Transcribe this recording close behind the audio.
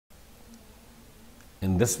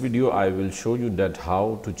In this video, I will show you that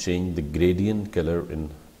how to change the gradient color in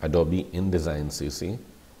Adobe InDesign CC.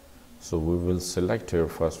 So we will select here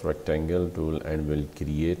first rectangle tool and will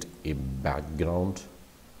create a background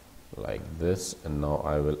like this, and now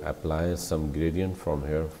I will apply some gradient from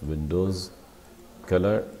here, Windows,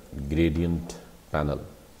 color, gradient panel,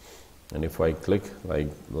 and if I click like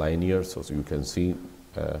linear, so you can see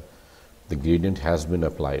the gradient has been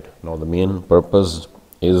applied. Now the main purpose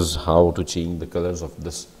is how to change the colors of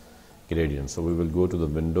this gradient. So we will go to the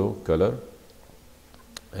window, color,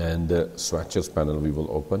 and the swatches panel we will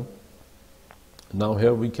open. Now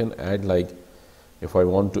here we can add, like if I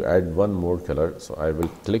want to add one more color, so I will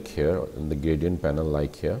click here in the gradient panel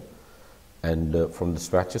like here, and from the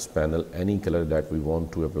swatches panel any color that we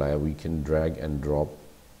want to apply we can drag and drop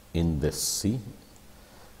in this, see,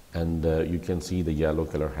 and you can see the yellow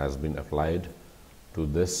color has been applied to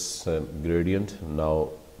this gradient.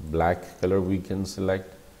 Now black color we can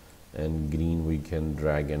select, and green we can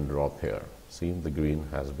drag and drop here. See, the green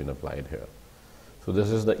has been applied here. So this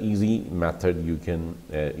is the easy method you can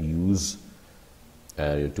use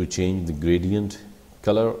to change the gradient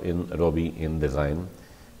color in Adobe InDesign.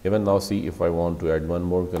 Even now, see, if I want to add one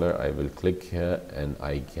more color, I will click here and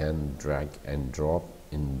I can drag and drop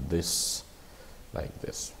in this like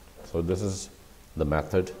this. So this is the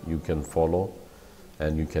method you can follow,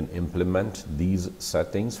 and you can implement these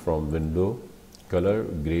settings from window, color,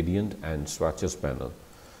 gradient and swatches panel.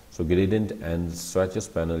 So gradient and swatches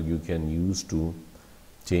panel you can use to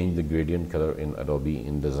change the gradient color in Adobe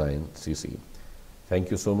InDesign CC. Thank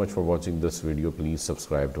you so much for watching this video. Please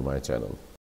subscribe to my channel.